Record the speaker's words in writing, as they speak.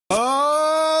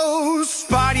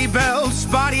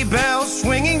body bells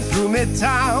swinging through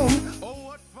midtown. Oh,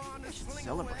 what fun is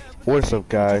Celebrate. What's up,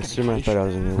 guys? Superman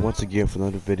 5000 here once again for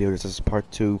another video. This is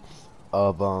part 2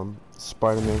 of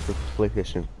Spider-Man for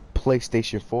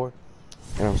PlayStation 4.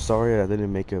 And I'm sorry I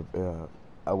didn't make a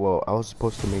well, I was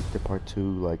supposed to make the part 2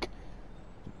 like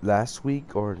last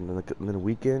week or in the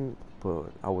weekend, but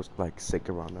I was like sick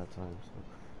around that time, so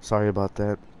sorry about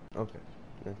that. Okay,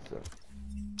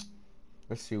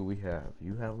 let's see what we have.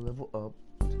 You have level up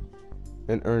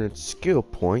and earn a skill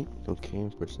point. Okay,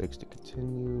 press X to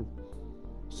continue.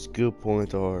 Skill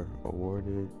points are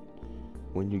awarded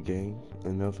when you gain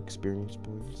enough experience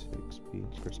points.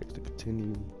 XP, press X to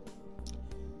continue.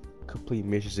 Complete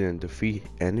missions and defeat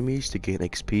enemies to gain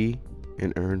XP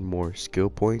and earn more skill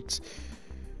points.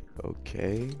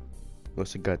 Okay.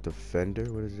 Also got Defender.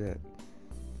 What is that?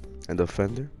 A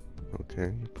Defender.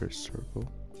 Okay. Press circle.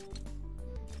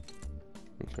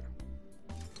 Okay.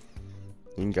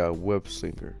 You got Web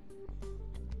Slinger.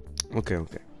 Okay.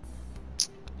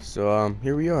 So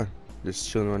here we are, just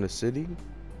chilling around the city.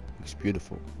 It's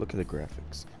beautiful. Look at the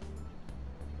graphics.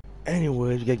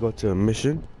 Anyways, we gotta go to a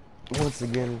mission once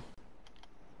again.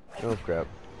 Oh crap.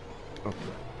 Oh,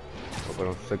 hope I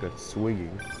don't suck at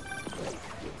swinging.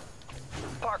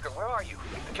 Parker, where are you?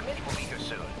 The committee will be here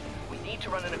soon. We need to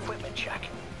run an equipment check.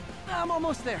 I'm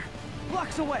almost there.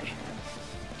 Blocks away.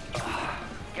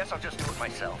 Guess I'll just do it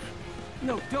myself.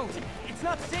 No, don't. It's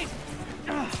not safe.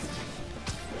 I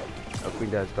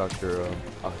think that's Dr.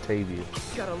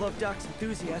 Octavius. Gotta love Doc's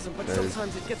enthusiasm, but That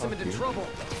sometimes it gets him into trouble.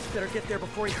 Better get there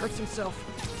before he hurts himself.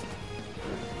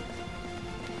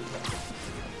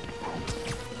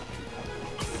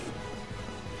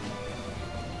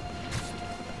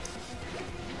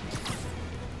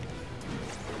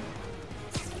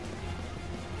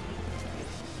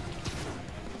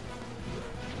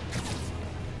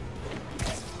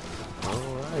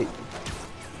 Alright.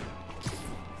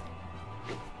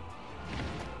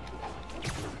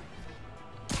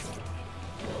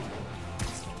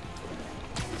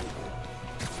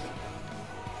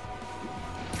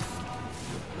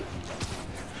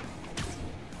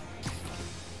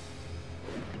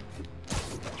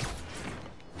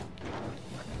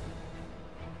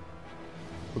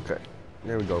 Okay,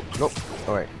 there we go. Nope.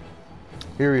 Alright.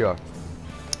 Here we are.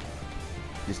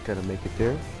 Just gotta make it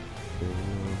there.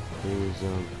 Here's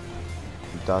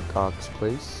Doc Ock's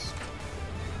place,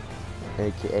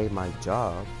 aka my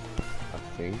job. I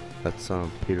think that's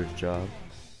Peter's job.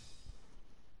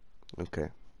 Okay.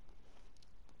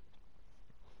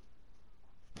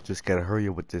 Just gotta hurry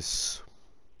up with this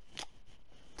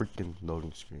freaking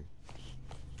loading screen.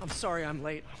 I'm sorry I'm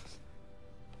late.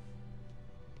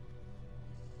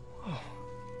 Oh.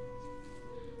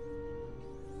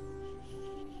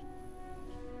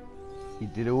 He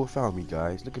did it without me,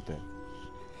 guys. Look at that.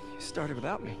 You started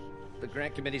without me. The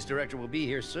grant committee's director will be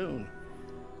here soon.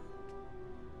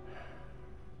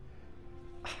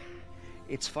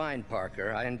 It's fine,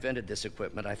 Parker. I invented this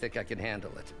equipment. I think I can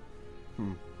handle it.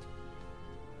 Oh,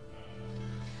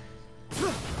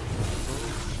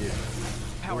 shit.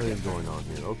 What is going on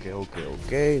here? Okay. Oh,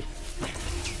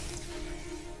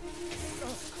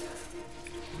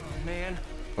 man.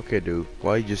 Okay, dude.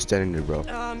 Why are you just standing there, bro?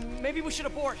 Maybe we should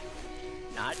abort.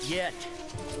 Not yet.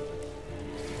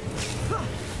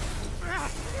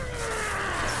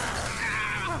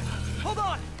 Hold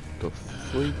on. The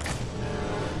freak?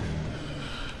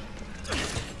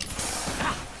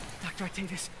 Dr.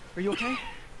 Octavius, are you okay?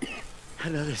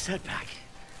 Another setback.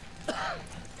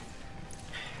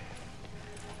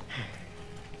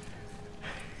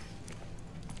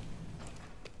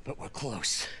 But we're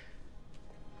close.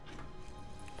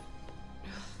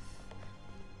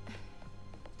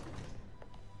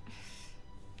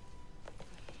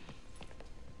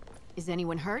 Is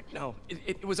anyone hurt? No,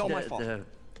 it was all my fault. The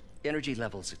energy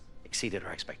levels exceeded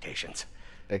our expectations.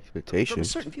 From a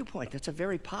Expectations? certain viewpoint, that's a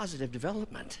very positive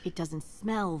development. It doesn't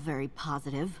smell very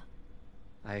positive.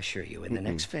 I assure you, in the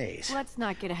next phase. Let's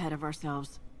not get ahead of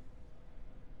ourselves.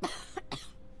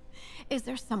 Is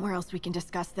there somewhere else we can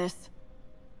discuss this?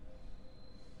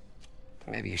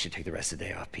 Maybe you should take the rest of the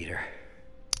day off, Peter.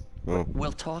 Oh.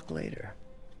 We'll talk later.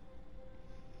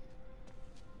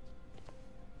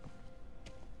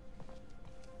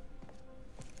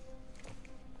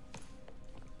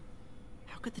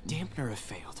 How could the dampener have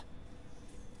failed?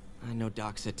 I know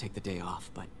Doc said take the day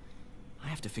off, but I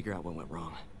have to figure out what went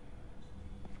wrong.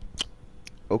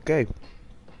 Okay.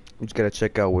 We just gotta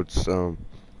check out what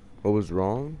was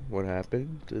wrong, what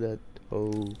happened to that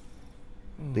whole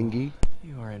thingy.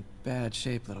 You are in bad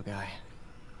shape, little guy.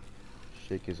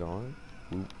 Shake his arm.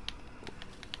 Oop.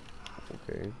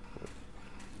 Okay.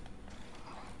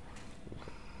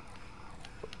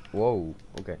 Whoa.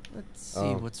 Okay. Let's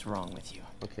see what's wrong with you.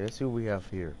 Okay, let's see what we have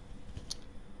here.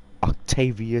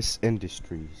 Octavius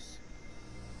Industries.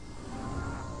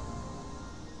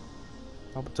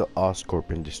 How about the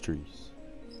Oscorp Industries?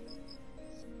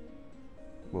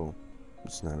 Well,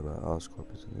 it's not about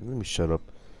Oscorp, isn't it? Let me shut up.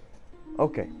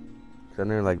 Okay. So I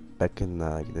know, like, back in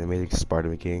they made like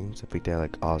Spider-Man games. I think they had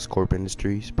like Oscorp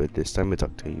Industries, but this time it's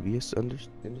Octavius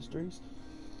Industries.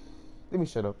 Let me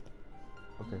shut up.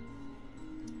 Okay.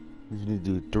 You need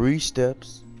to do 3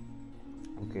 steps.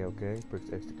 Okay. Press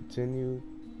X to continue.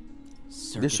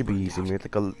 This should be easy, man. It's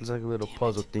like a little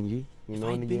puzzle thingy. You know,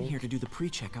 if in the I'd been game. here to do the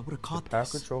pre-check, I would have caught Power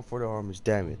this. control for the arm is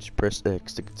damaged. Press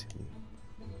X to continue.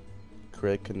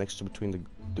 Correct connection between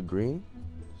the green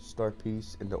start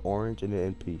piece and the orange and the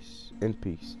end piece.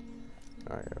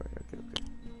 Alright, okay.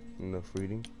 Enough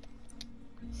reading.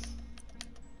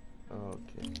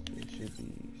 Okay, it should be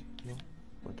easy. No?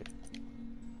 Okay.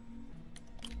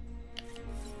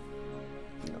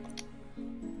 No.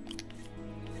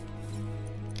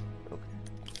 Okay.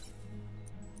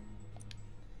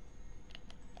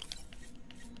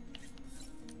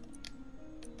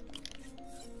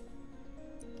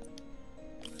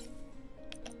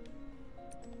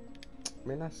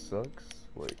 Man, that sucks.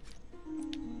 Wait.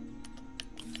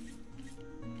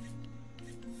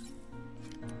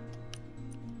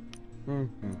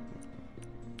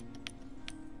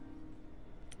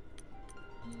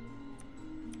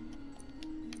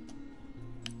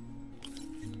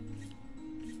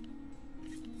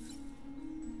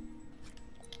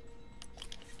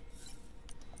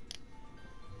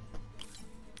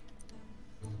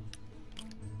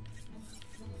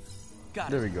 Got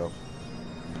it. There we go.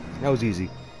 That was easy.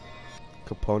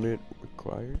 Component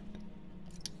required.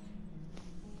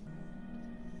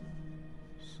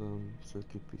 Some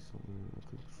circuit piece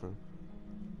from.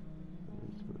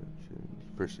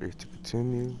 Press A to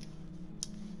continue.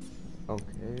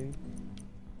 Okay.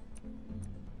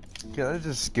 Can I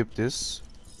just skip this?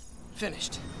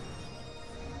 Finished.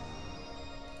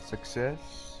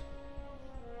 Success.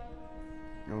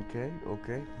 Okay.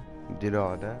 Did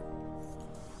all that.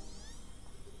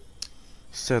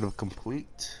 Setup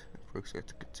complete. Press A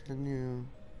to continue.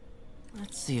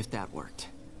 Let's see if that worked.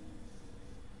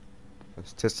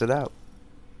 Let's test it out.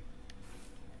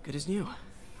 Good as new.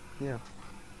 Yeah.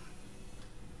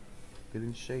 Get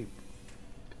in shape.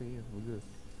 Okay, yeah,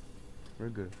 we're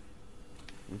good.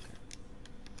 Okay.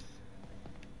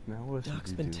 Now what should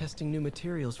Doc's we been do? testing new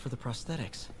materials for the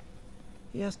prosthetics.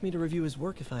 He asked me to review his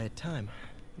work if I had time.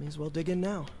 May as well dig in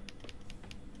now.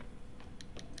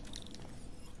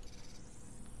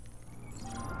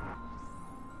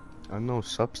 Unknown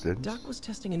substance. Doc was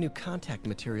testing a new contact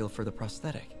material for the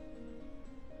prosthetic.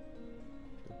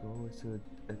 The goal is to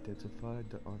identify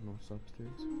the unknown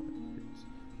substance.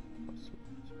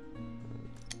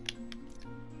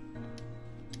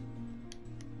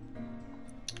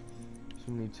 So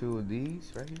we need 2 of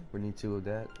these right here. We need 2 of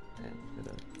that. And we're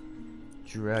gonna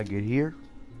drag it here.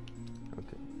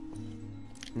 Okay.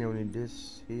 Now we need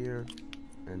this here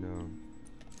and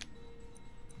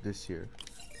this here.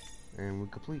 And we're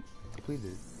completed.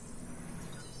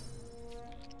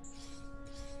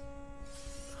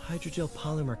 Hydrogel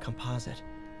polymer composite.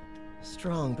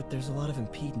 Strong, but there's a lot of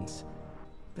impedance.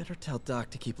 Better tell Doc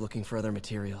to keep looking for other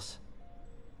materials.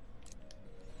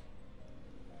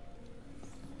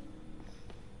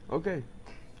 Okay.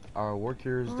 Our work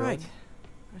here is done. Alright.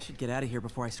 I should get out of here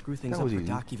before I screw things That up was for easy.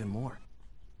 Doc even more.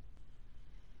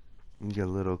 You get a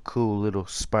little cool little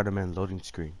Spider-Man loading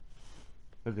screen.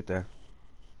 Look at that.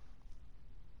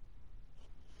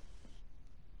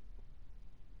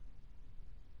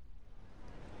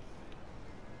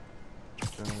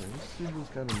 This scene was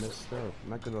kind of messed up. I'm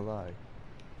not gonna lie.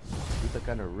 It's like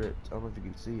kind of ripped. I don't know if you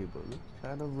can see it, but it looks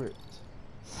kind of ripped.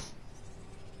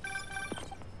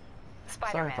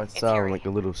 Sorry if I sound like a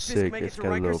little sick. make it It's to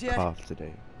got a little Rikers yet? cough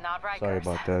today. Not Rikers. Sorry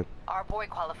about that. Our boy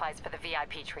qualifies for the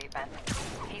VIP treatment.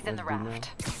 He's in the Let's do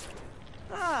raft.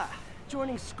 Ah,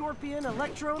 joining Scorpion,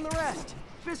 Electro, and the rest.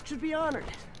 Fisk should be honored.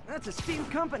 That's a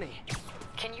steamed company.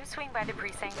 Can you swing by the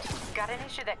precinct? Got an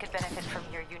issue that could benefit from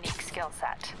your unique skill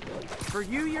set. For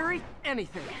you, Yuri,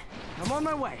 anything. I'm on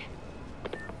my way.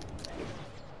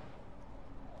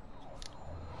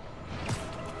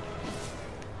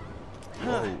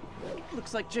 Huh.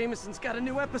 Looks like Jameson's got a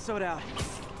new episode out.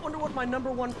 Wonder what my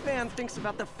 #1 fan thinks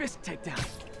about the Fisk takedown.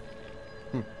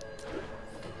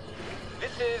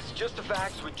 This is Just the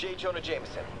Facts with J. Jonah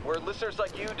Jameson, where listeners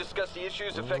like you discuss the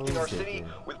issues affecting our city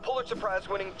with Pulitzer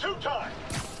Prize-winning two-time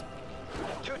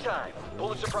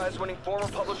Pulitzer Prize-winning former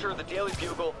publisher of the Daily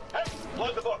Bugle. Hey,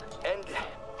 plug the book.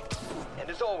 And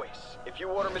as always, If you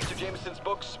order Mr. Jameson's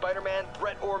book, Spider-Man,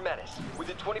 Threat or Menace,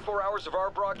 within 24 hours of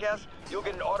our broadcast, you'll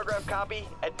get an autographed copy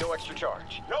at no extra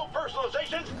charge. No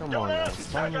personalizations. Come Don't on, now. ask.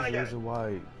 It's not Find gonna the get it. reason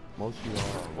why most of you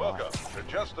are Welcome to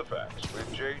Just the Facts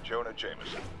with J. Jonah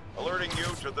Jameson, alerting you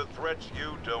to the threats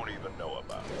you don't even know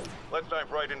about. Let's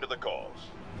dive right into the calls.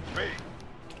 Me.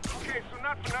 Okay, so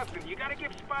not for nothing. You gotta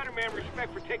give Spider-Man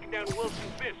respect for taking down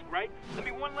Wilson Fisk, right? I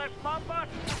mean, one less mob boss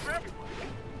for everyone.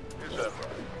 Is that right?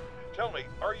 Tell me,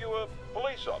 are you a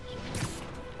police officer?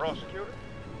 Prosecutor?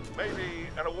 Maybe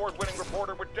an award-winning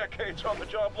reporter with decades on the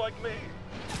job like me?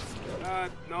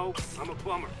 No, I'm a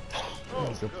plumber. Oh,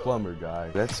 He's a good. plumber guy.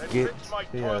 Let's And get fix my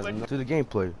toilet. to the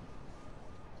gameplay.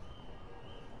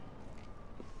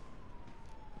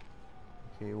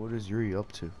 Okay, what is Yuri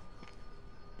up to?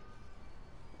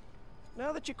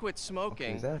 Now that you quit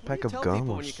smoking, Is that a what do pack you of tell gum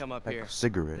people or when you come up pack here? of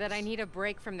cigarettes? That I need a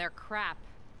break from their crap.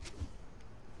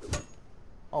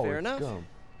 Oh, Fair it's enough. gum.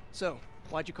 So,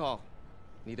 why'd you call?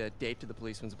 Need a date to the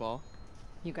policeman's ball?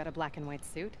 You got a black and white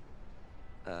suit?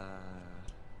 Uh...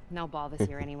 No ball this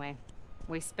year anyway.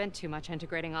 We spent too much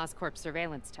integrating Oscorp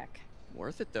surveillance tech.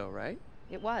 Worth it though, right?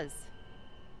 It was.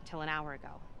 Until an hour ago.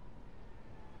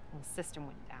 The system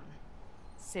went down.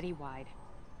 Citywide.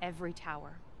 Every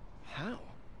tower. How?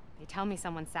 They tell me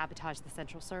someone sabotaged the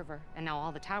central server, and now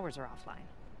all the towers are offline.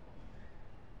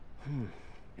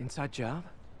 Inside job?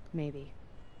 Maybe.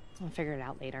 I'll figure it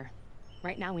out later.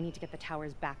 Right now we need to get the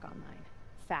towers back online.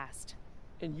 Fast.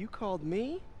 And you called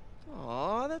me?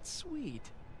 Aw, that's sweet.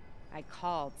 I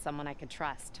called someone I could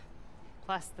trust.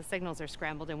 Plus, the signals are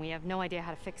scrambled and we have no idea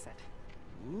how to fix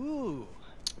it. Ooh.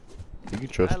 You can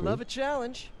trust I me. love a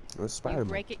challenge. That's You Spider-Man.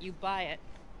 break it, you buy it.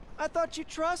 I thought you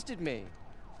trusted me.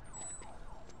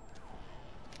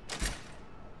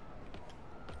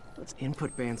 Those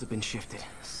input bands have been shifted.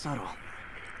 Subtle.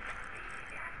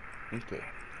 Okay.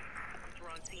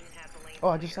 Oh,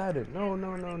 I just had it. No,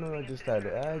 I just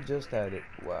had it.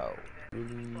 Wow.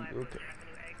 Really? Okay.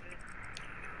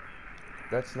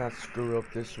 Let's not screw up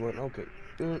this one. Okay.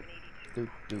 No.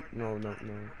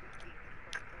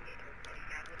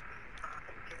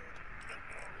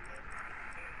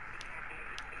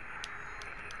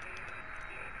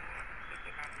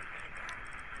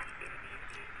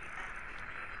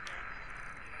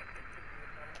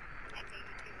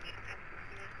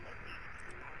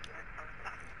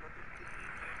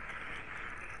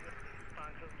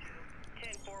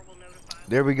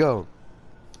 There we go.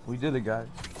 We did it, guys.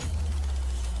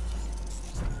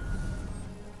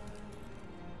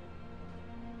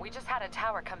 We just had a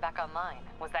tower come back online.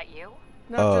 Was that you?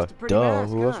 Not just a pretty duh. mask,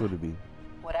 Who else huh? would it be?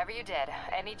 Whatever you did,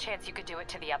 any chance you could do it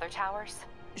to the other towers?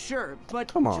 Sure,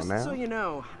 but Come on, just now. so you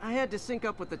know, I had to sync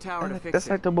up with the tower to fix That's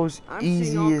it. like the most I'm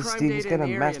seeing all easiest crime thing. data Just in gotta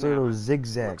the area master now. those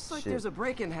zigzag Looks like shit. there's a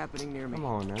break-in happening near me. Come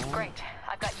on now. Great.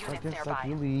 I've got I units guess that's nearby.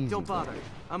 really easy. Don't bother.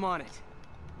 I'm on it.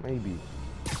 Maybe.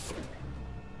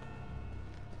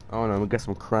 I don't know. We got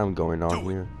some crime going on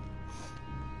here.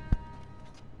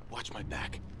 Watch my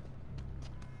back.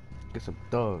 Get some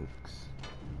thugs.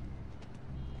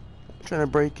 I'm trying to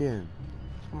break in.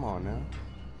 Come on now.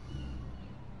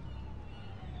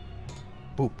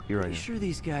 Boop. Here I am. You sure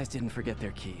these guys didn't forget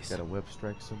their keys? Got a whip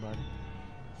strike somebody.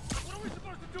 What are we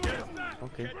supposed to do with that?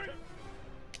 Okay.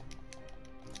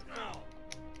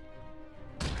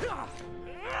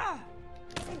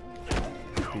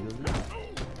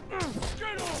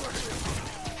 Get over here!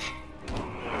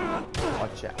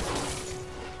 Watch out.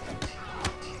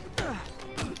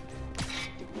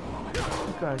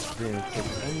 You guys didn't take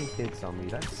any hits on me.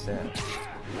 That's sad.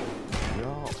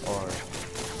 Y'all are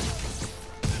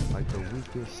like the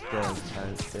weakest thugs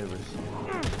I've ever seen.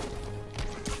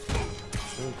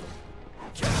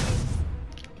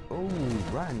 Oh,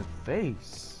 right in the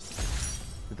face.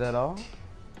 Is that all?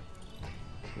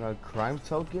 You got a crime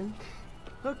token?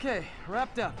 Okay,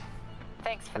 wrapped up.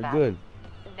 Thanks for We're that. good.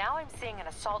 Now I'm seeing an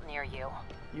assault near you.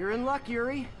 You're in luck,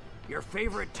 Yuri. Your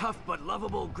favorite tough but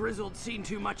lovable, grizzled,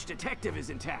 seen-too-much detective is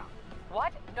in town.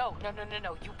 What? No.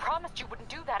 You promised you wouldn't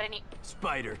do that any...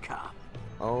 Spider Cop.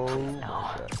 Oh my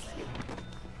god.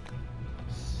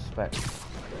 Spec.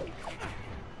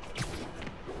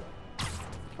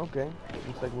 Okay,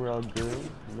 looks like we're all good.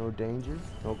 No danger,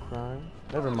 no crime.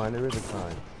 Never mind, there is a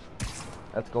crime.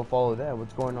 Let's go follow that.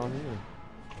 What's going on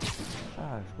here?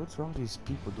 Gosh, what's wrong with these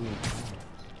people doing crimes?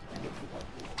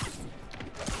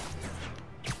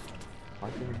 Why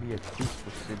can't it be a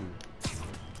peaceful city?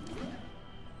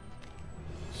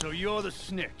 So you're the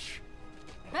snitch.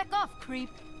 Back off, creep.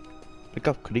 Pick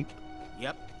up, creep.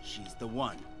 Yep, she's the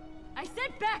one. I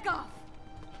said back off!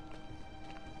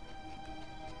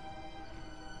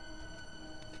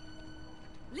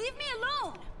 Leave me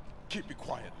alone! Keep it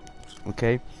quiet.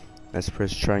 Okay, let's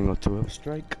press triangle to up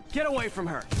strike. Get away from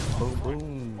her. Boom,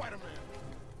 boom.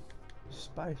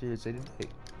 Spider say today.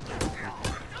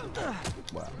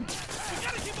 Wow. You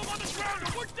gotta keep him on the ground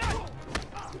or we're done.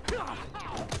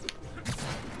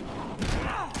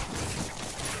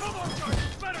 Come on,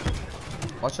 guys, better.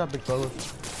 Watch out, big fella.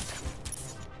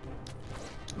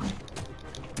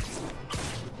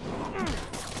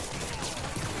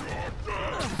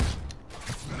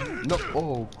 No,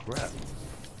 oh crap.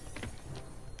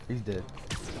 He's dead.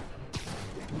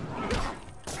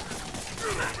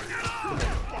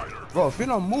 Bro, if you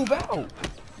don't move out.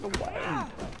 No way.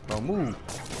 Don't move.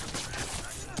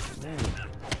 Man.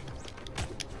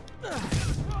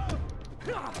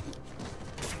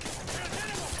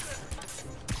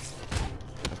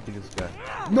 Let's get this guy.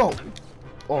 No!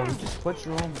 Oh, you just put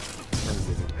your own.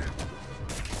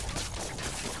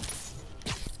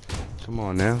 Come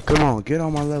on now. Come on, get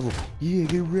on my level. Yeah,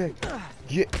 get wrecked.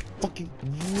 Get fucking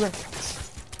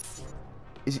wrecked.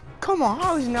 Is he, come on,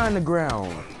 how is he not in the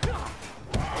ground?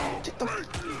 Get the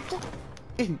fuck.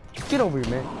 Get over here,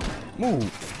 man.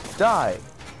 Move. Die.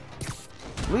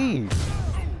 Leave.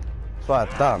 That's what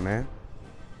I thought, man.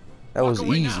 That was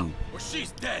easy. Or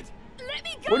she's dead. Let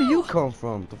me go. Where do you come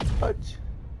from? The fudge?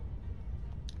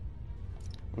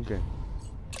 Okay.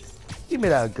 Give me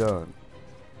that gun.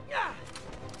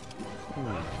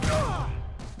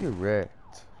 You're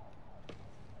wrecked.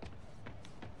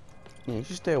 Yeah, you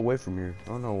should stay away from here. I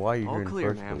don't know why you're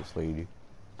here in the first place, lady.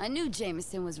 I knew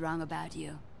Jameson was wrong about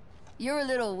you. You're a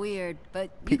little weird, but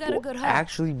you got a good heart.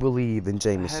 Actually believe in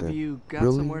Jameson. Have you got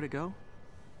really? somewhere to go?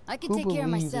 I can Who take care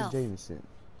of believes myself. in Jameson?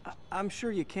 I'm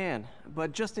sure you can,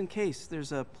 but just in case,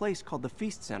 there's a place called the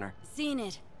Feast Center. Seen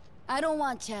it. I don't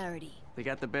want charity. They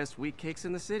got the best wheat cakes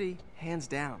in the city, hands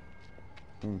down.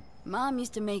 Mom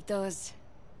used to make those.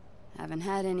 Haven't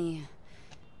had any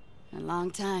in a long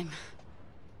time.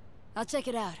 I'll check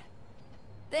it out.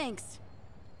 Thanks,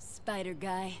 Spider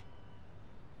Guy.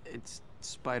 It's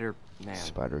Spider-Man.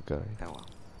 Spider Guy. Oh well.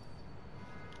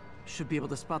 Should be able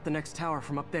to spot the next tower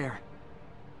from up there.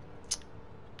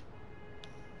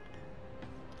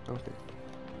 Okay.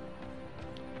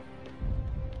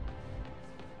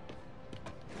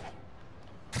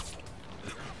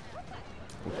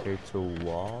 Okay, to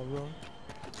Wara.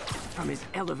 From his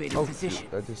elevated Oh, position,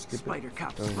 I just skipped it. Spider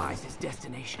Cop Oh, yeah. spies his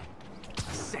destination.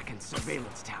 A second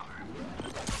surveillance tower.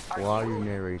 Why are you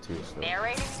narrating to yourself?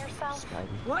 Narrating yourself? Spidey.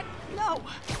 What? No!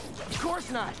 Of course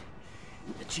not!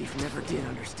 The Chief never did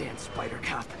understand Spider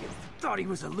Cop. Thought he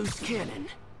was a loose cannon.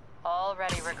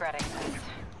 Already regretting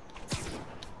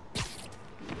this.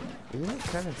 Isn't it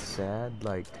kind of sad,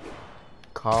 like,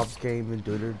 cops can't even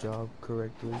do their job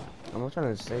correctly? I'm not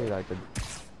trying to say, like,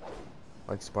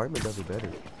 Spider-Man does it better.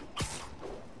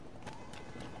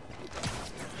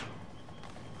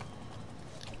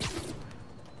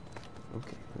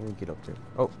 Okay, let me get up there.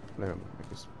 Oh, never mind, I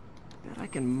guess. Bet I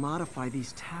can modify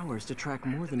these towers to track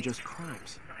more than just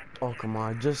crimes. Oh, come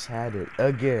on, I just had it.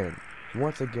 Again.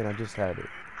 Once again, I just had it.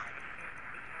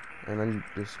 And I'm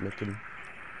just making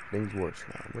things worse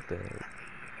now. What the hell?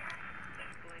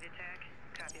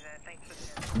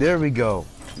 There we go.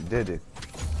 We did it.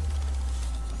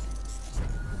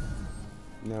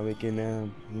 Now we can,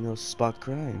 you know, spot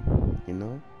crime, you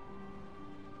know?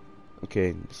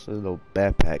 Okay, this is a little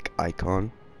backpack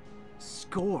icon.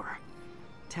 Score!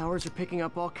 Towers are picking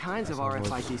up all kinds of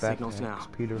RFID signals now,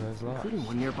 Peter has lost. including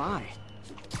one nearby.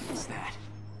 What is that?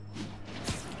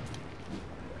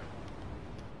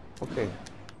 Okay.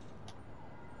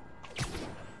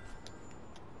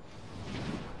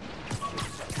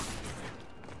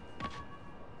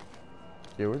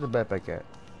 Yeah, where's the backpack at?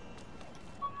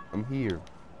 I'm here.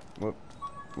 What?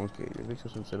 Okay, it makes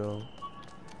sense at all.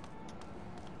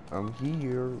 I'm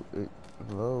here.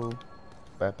 Hello?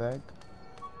 Backpack?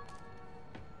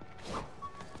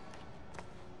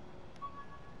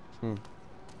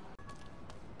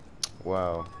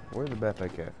 Wow. Where's the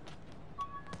backpack at?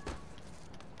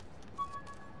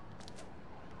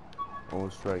 Oh,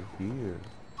 it's right here.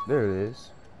 There it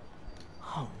is.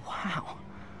 Oh, wow.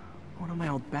 One of my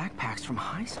old backpacks from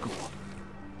high school.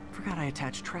 Forgot I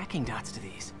attached tracking dots to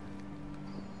these.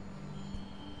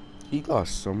 He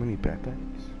lost so many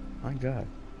backpacks. My God.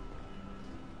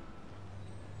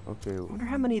 Okay. Wonder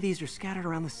how many of these are scattered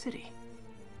around the city.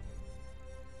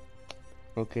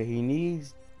 Okay, he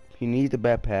needs the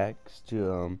backpacks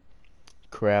to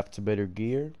craft better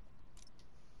gear.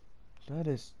 That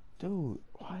is, dude,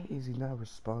 why is he not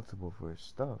responsible for his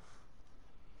stuff?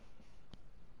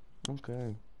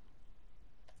 Okay.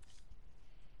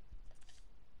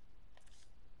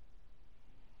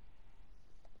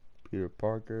 Peter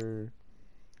Parker.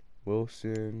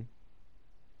 Wilson,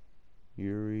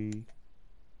 Yuri,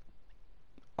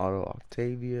 Otto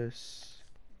Octavius.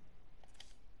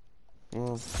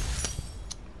 Well,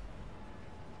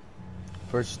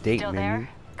 first date Still menu. there?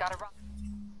 Got a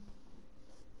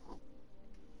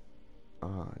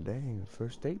Dang,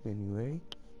 first date menu, eh?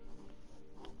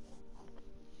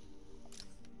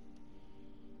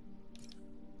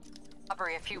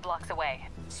 robbery a few blocks away.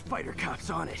 Spider Cop's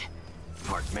on it.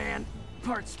 Part man,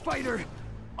 part spider,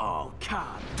 all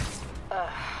cop.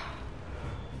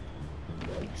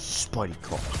 Spidey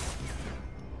Cop.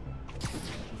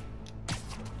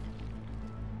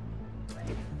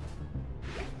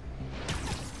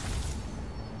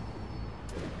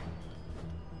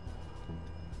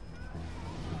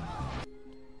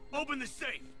 Open the safe.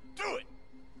 Do it.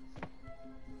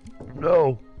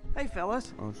 No. Hey,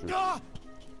 fellas. Oh shit. Ah!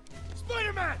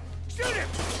 Spider-Man! Shoot him!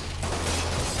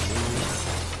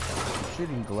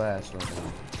 Shooting glass right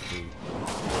now.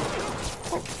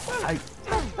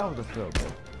 Oh, that was a throw, bro.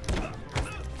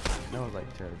 That was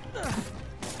like terrible.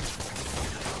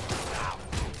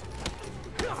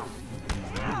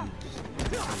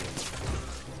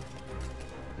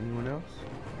 Anyone else?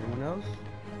 Anyone else?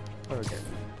 Oh, okay.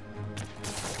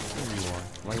 There you are.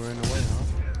 Why you running away,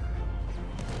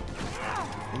 huh?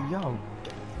 Hey, yo,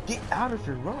 get out of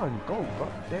here, run. Go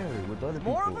there with other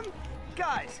people. More of them?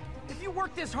 Guys, if you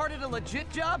worked this hard at a legit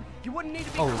job, you wouldn't need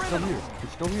to be Oh, it's still criminals. here.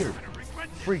 It's still here.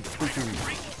 Freak.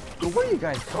 Yo, where you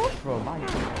guys come from?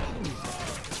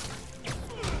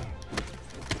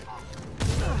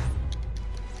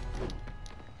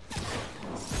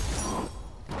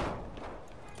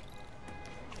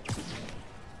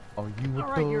 Are you with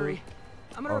All right, Yuri.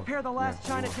 I'm gonna Oh, repair the last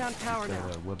yeah, Chinatown tower now.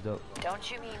 Whipped up. Don't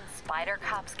you mean Spider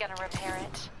Cop's gonna repair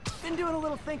it? Been doing a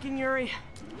little thinking, Yuri.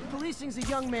 Policing's a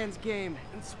young man's game,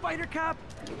 and Spider Cop,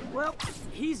 well,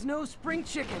 he's no spring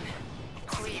chicken.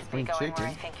 Please be Spring going chicken? where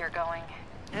I think you're going.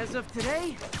 As of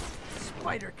today,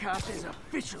 Spider Cop is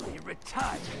officially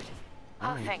retired.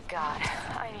 Oh, thank God.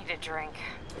 I need a drink.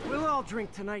 We'll all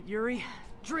drink tonight, Yuri.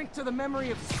 Drink to the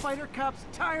memory of Spider Cop's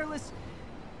tireless...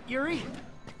 Yuri?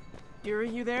 Yuri,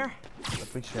 you there? A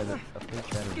big shadow.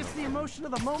 Guess the emotion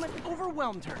of the moment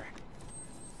overwhelmed her.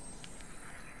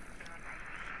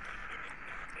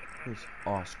 Who's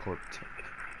Oscorp Tech?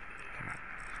 Come on,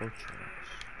 so trash.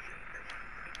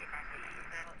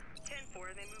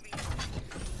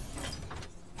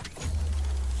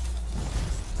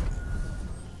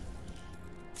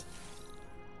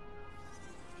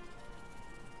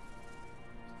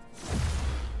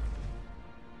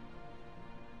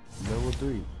 Level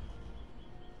 3.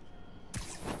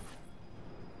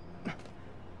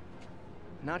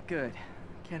 Not good.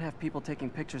 Can't have people taking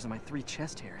pictures of my 3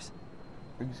 chest hairs.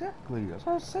 Exactly. That's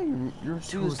what I was saying. Your suit is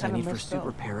Tools I kind of need for messed suit up.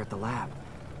 repair at the lab.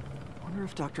 Wonder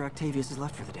if Dr. Octavius is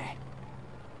left for the day.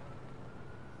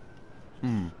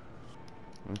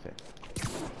 Okay.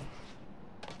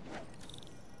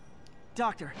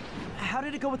 Doctor, how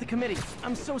did it go with the committee?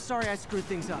 I'm so sorry I screwed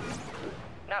things up.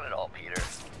 Not at all, Peter.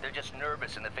 They're just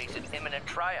nervous in the face of imminent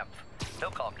triumph.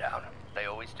 They'll calm down. They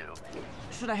always do.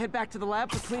 Should I head back to the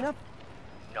lab for cleanup?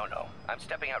 No. I'm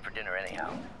stepping out for dinner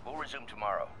anyhow. We'll resume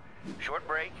tomorrow. Short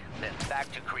break, then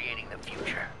back to creating the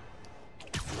future.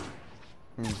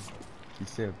 You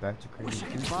said back to creating. Wish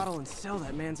I could bottle and sell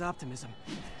that man's optimism.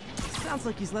 Sounds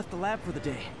like he's left the lab for the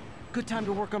day. Good time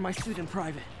to work on my suit in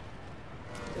private.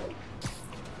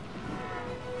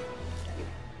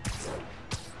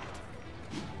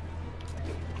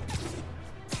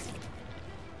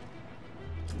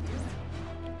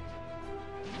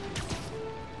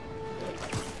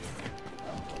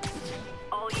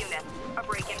 All units, a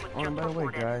break-in was Oh, and by the way,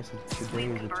 guys, today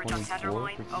is the converge on 24th.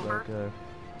 Tenderloin, It's over. like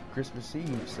Christmas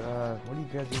Eve. So, what do you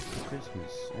guys do for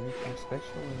Christmas? Anything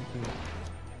special? Anything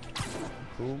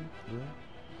cool? Yeah?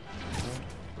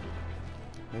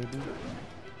 Maybe?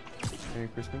 Merry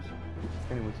Christmas?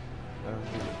 Anyways,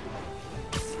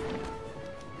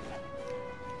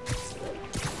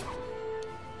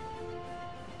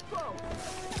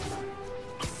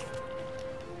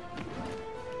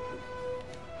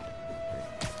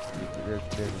 there's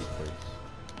this place.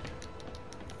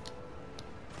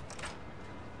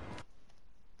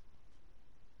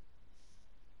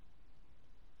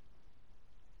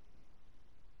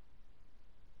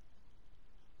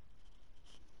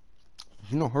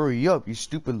 You know, hurry up, you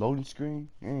stupid loading screen.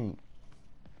 Dang.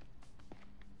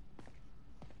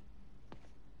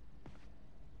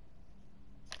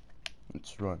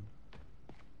 Let's run.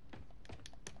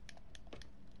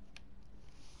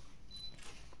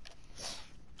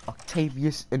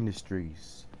 Octavius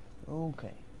Industries.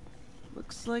 Okay.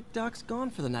 Looks like Doc's gone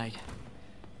for the night.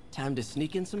 Time to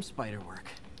sneak in some spider work.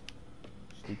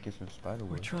 Sneak in some spider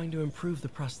work? We're trying to improve the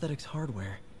prosthetics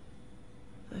hardware.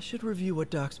 I should review what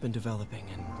Doc's been developing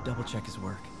and double-check his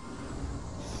work.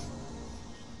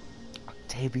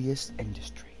 Octavius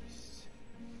Industries.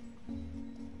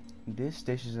 This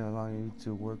station is allowing you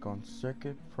to work on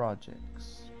circuit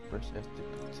projects. Press S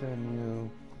to continue.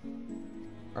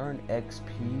 Earn XP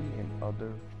and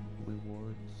other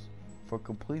rewards for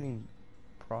completing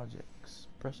projects.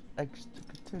 Press X to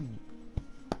continue.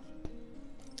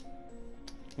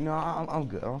 You know, I'm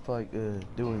good. I don't feel like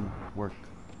doing work.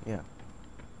 Yeah.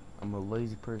 I'm a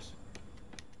lazy person.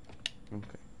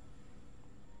 Okay.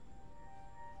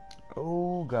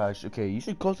 Oh gosh. Okay, you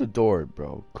should close the door,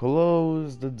 bro.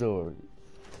 Close the door.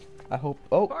 I hope.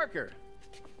 Oh. Parker,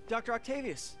 Dr.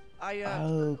 Octavius.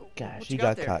 Oh gosh, he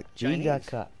got caught. He got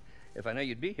caught. If I know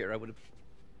you'd be here, I would have.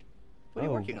 What are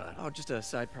you working on? Oh, just a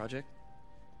side project.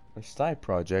 A side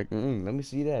project? Let me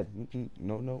see that.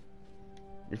 No.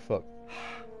 You're fucked.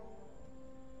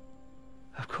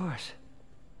 Of course.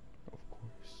 Of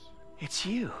course. It's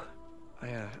you.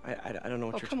 I don't know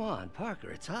what you're... come on, Parker.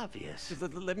 It's obvious.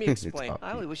 Let me explain.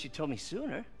 I only wish you'd told me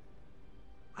sooner.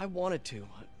 I wanted to,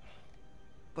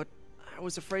 but I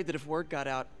was afraid that if word got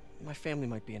out, my family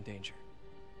might be in danger.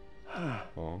 Huh.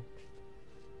 Oh.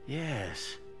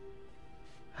 Yes.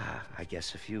 I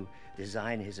guess if you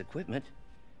design his equipment,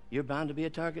 you're bound to be a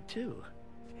target too.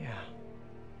 Yeah.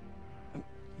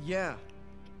 Yeah.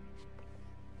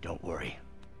 Don't worry.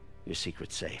 Your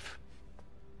secret's safe.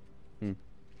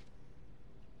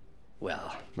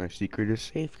 Well, my secret is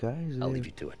safe, guys. I'll leave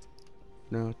you to it.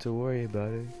 No, to worry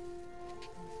about it.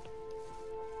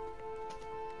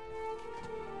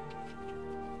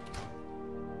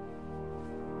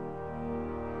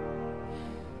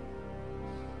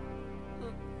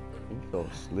 You fell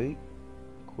asleep?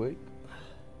 Quick.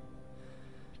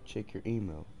 Check your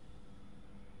email.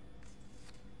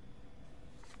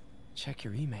 Check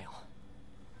your email.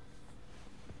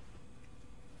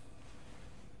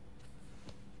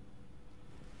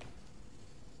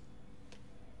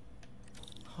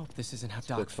 Hope this isn't how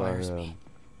Doc fires me.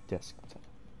 Desktop.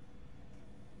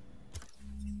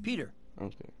 Peter.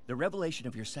 Okay. The revelation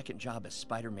of your second job as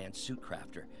Spider-Man suit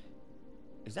crafter,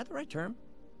 is that the right term?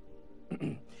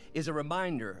 Is a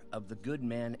reminder of the good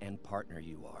man and partner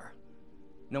you are.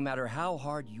 No matter how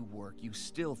hard you work, you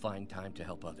still find time to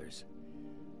help others.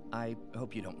 I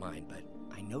hope you don't mind, but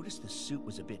I noticed the suit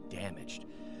was a bit damaged,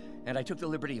 and I took the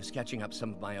liberty of sketching up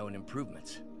some of my own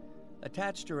improvements.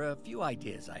 Attached are a few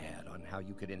ideas I had on how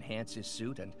you could enhance his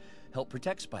suit and help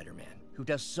protect Spider-Man, who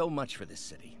does so much for this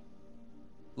city.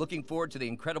 Looking forward to the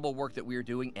incredible work that we're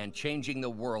doing and changing the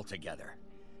world together.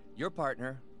 Your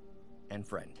partner and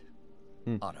friend,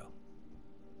 Otto.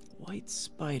 White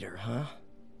spider, huh?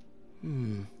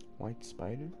 White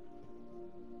spider?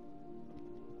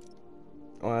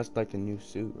 Oh, that's like the new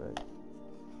suit, right?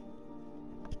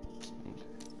 Okay.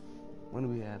 What do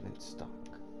we have in stock?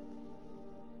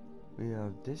 We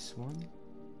have this one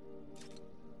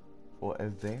for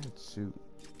advanced suit.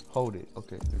 Hold it.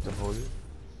 Okay, you have to hold it.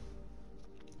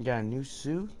 Got a new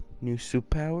suit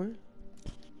power.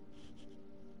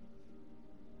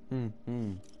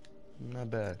 Not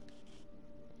bad.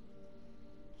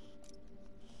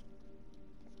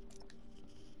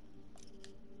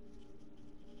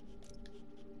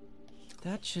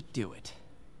 That should do it.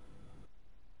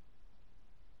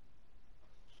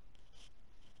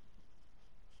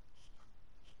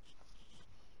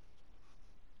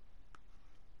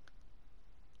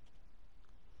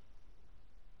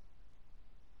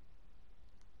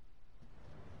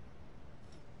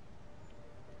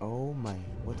 Oh my,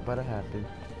 what's about to happen?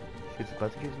 Shit's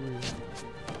about to get real.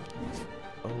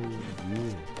 Oh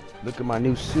yeah. Look at my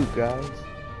new suit, guys.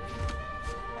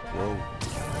 Whoa.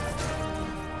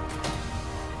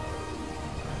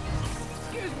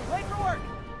 Excuse me, late for work.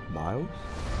 Miles?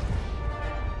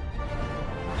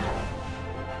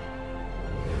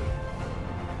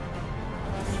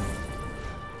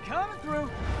 Coming through.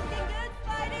 Looking good,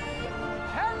 Spidey.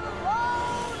 Hello,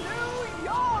 New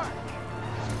York.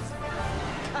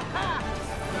 Haha.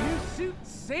 New suit,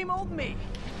 same old me.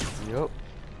 Yep.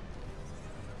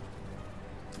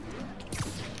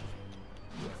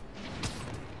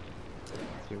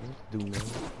 Okay, let's do now.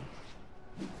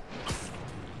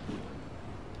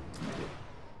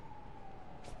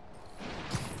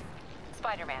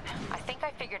 Spider-Man, I think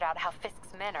I figured out how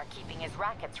Fisk's men are keeping his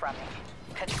rackets running.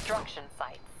 Construction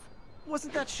sites.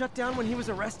 Wasn't that shut down when he was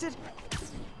arrested?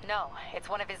 No, it's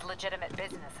one of his legitimate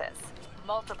businesses.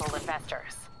 Multiple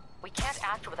investors. We can't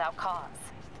act without cause.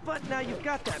 But now you've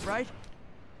got that, right?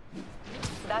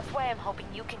 That's why I'm hoping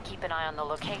you can keep an eye on the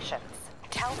locations.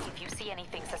 Tell me if you see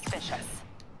anything suspicious.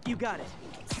 You got it.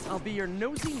 I'll be your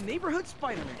nosy neighborhood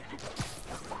Spider-Man.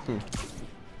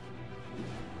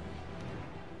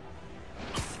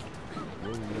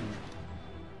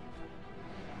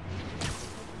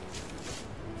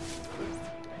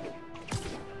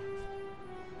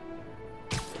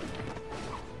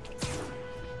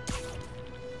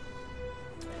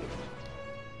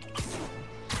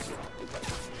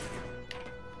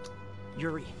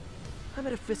 Yuri, I'm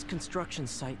at a Fisk construction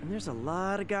site, and there's a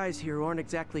lot of guys here who aren't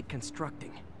exactly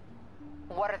constructing.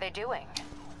 What are they doing?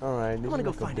 Alright, this is like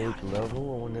a big level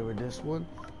or whenever this one.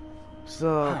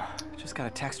 So just got a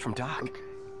text from Doc.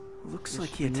 Looks like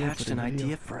he attached an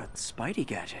idea for a Spidey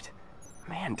gadget.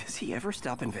 Man, does he ever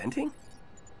stop inventing?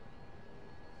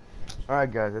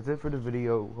 Alright guys, that's it for the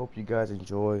video. Hope you guys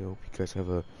enjoy. Hope you guys have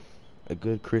a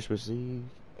good Christmas Eve.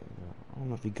 I don't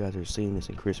know if you guys are seeing this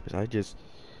in Christmas.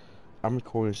 I'm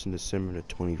recording this in December the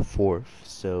 24th.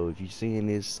 So if you're seeing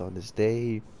this on this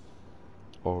day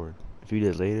or a few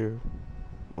days later,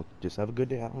 well, just have a good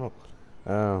day. I don't know.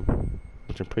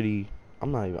 Which I don't even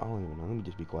know. Let me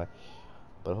just be quiet.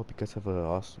 But I hope you guys have an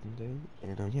awesome day.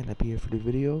 And yeah, that'd be it for the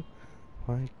video.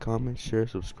 Like, comment, share,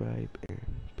 subscribe, and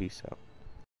peace out.